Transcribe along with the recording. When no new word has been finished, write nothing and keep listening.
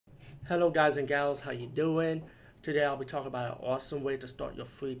Hello, guys and gals. How you doing? Today I'll be talking about an awesome way to start your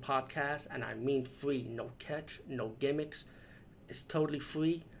free podcast, and I mean free. No catch, no gimmicks. It's totally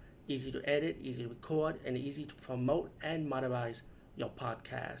free, easy to edit, easy to record, and easy to promote and monetize your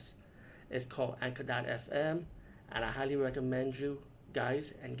podcast. It's called Anchor.fm, and I highly recommend you,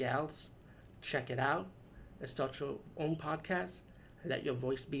 guys and gals, check it out and start your own podcast and let your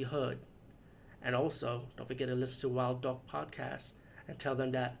voice be heard. And also, don't forget to listen to Wild Dog Podcast and tell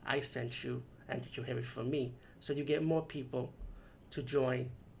them that I sent you and that you hear it from me. So you get more people to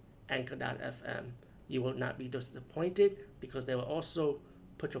join Anchor.fm. You will not be disappointed because they will also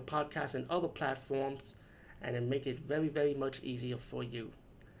put your podcast in other platforms and then make it very, very much easier for you.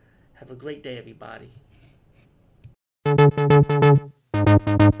 Have a great day, everybody.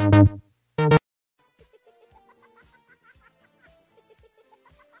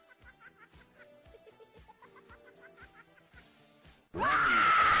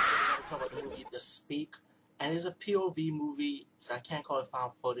 Talk about the movie The Speak, and it's a POV movie, so I can't call it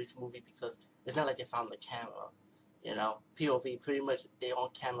found footage movie because it's not like they found the camera. POV, pretty much they on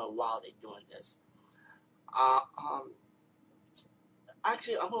camera while they're doing this. Uh, um,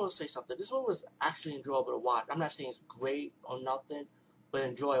 Actually, I'm gonna say something. This one was actually enjoyable to watch. I'm not saying it's great or nothing, but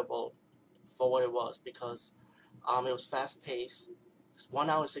enjoyable for what it was because it was fast paced. It's 1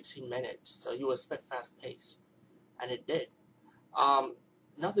 hour and 16 minutes, so you would expect fast pace, and it did. Um,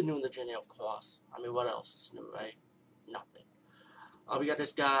 Nothing new in the journey, of course. I mean, what else is new, right? Nothing. We got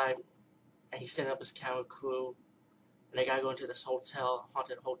this guy, and he's setting up his camera crew, and they gotta go into this hotel,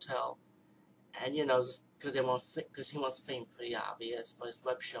 haunted hotel, and just because because he wants fame, pretty obvious for his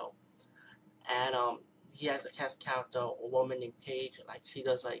web show, and he has a cast character, a woman named Paige, like she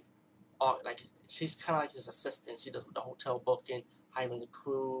does like, art, like she's kind of like his assistant. She does the hotel booking, hiring the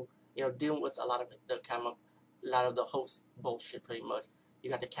crew, dealing with a lot of the camera, a lot of the host bullshit, pretty much. You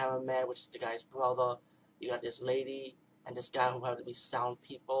got the cameraman, which is the guy's brother. You got this lady and this guy who have to be sound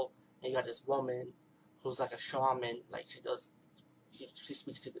people. And you got this woman who's like a shaman, like she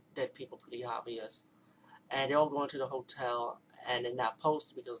speaks to the dead people, pretty obvious. And they're all going to the hotel, and they're not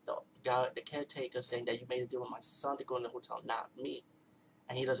posted because the caretaker saying that you made a deal with my son to go in the hotel, not me.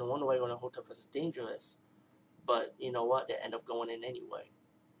 And he doesn't want to go in the hotel because it's dangerous. But you know what? They end up going in anyway.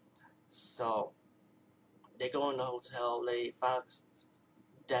 So they go in the hotel. They find out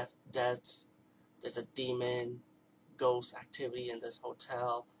deaths. There's a demon, ghost activity in this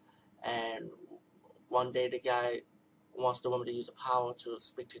hotel, and one day the guy wants the woman to use the power to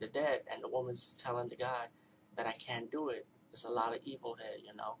speak to the dead, and the woman's telling the guy that I can't do it. There's a lot of evil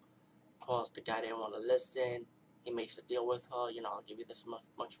here. Of course, the guy didn't want to listen. He makes a deal with her. I'll give you this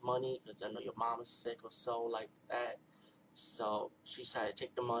much money because I know your mom is sick or so like that. So she decided to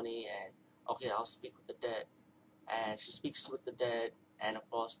take the money and okay, I'll speak with the dead. And she speaks with the dead, and of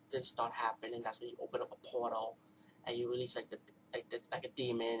course things start happening. That's when you open up a portal, and you release like a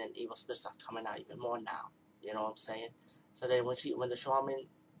demon, and evil spirits start coming out even more now. You know what I'm saying? So then when the shaman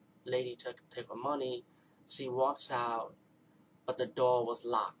lady took her money, she walks out, but the door was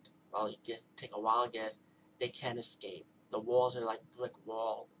locked. Well, take a wild guess. They can't escape. The walls are like brick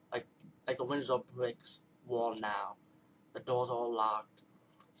wall, like the windows are bricks wall now. The doors are all locked,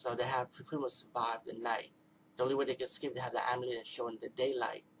 so they have to pretty much survive the night. The only way they can escape, they have the ambulance showing the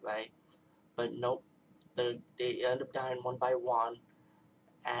daylight, right? But nope, they end up dying one by one.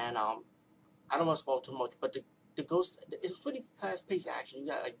 And I don't want to spoil too much, but the ghost, it's pretty fast paced action.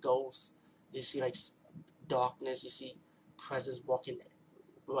 You got like ghosts, you see like darkness, you see presence walking,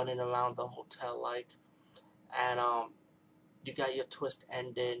 running around the hotel, like, and you got your twist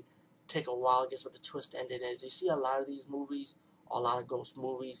ending. Take a while, guess what the twist ending is. You see a lot of these movies, a lot of ghost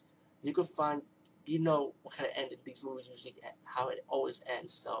movies. You can find, what kind of ending these movies usually end, how it always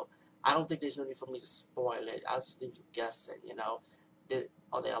ends. So I don't think there's no need for me to spoil it. I'll just leave you guessing.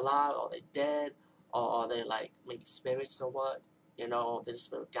 Are they alive? Are they dead? Or are they like maybe spirits or what? Did the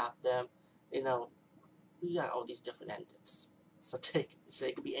spirit got them? You know, we got all these different endings. So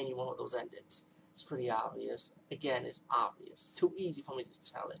it could be any one of those endings. It's pretty obvious. Again, it's obvious. It's too easy for me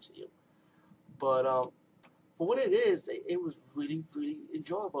to tell it to you. But for what it is, it was really, really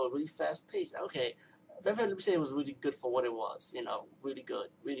enjoyable, really fast paced. Okay, let me say it was really good for what it was. Really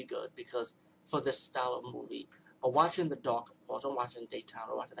good because for this style of movie. But watch it in the dark, of course. Don't watch it in daytime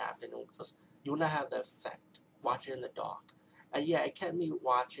or watch it in the afternoon because you will not have the effect. Watch it in the dark. And yeah, it kept me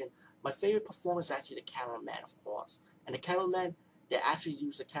watching. My favorite performance is actually the cameraman, of course. And the cameraman, they actually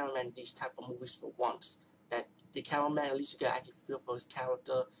use the cameraman in these type of movies for once. That the cameraman, at least you can actually feel for his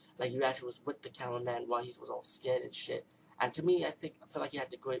character. Like you actually was with the cameraman while he was all scared and shit. And to me, I feel like he had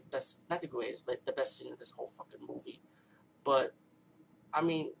the best, not the greatest, but the best scene in this whole fucking movie. But I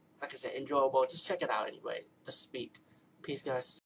mean, like I said, enjoyable. Just check it out anyway. The Speak. Peace, guys.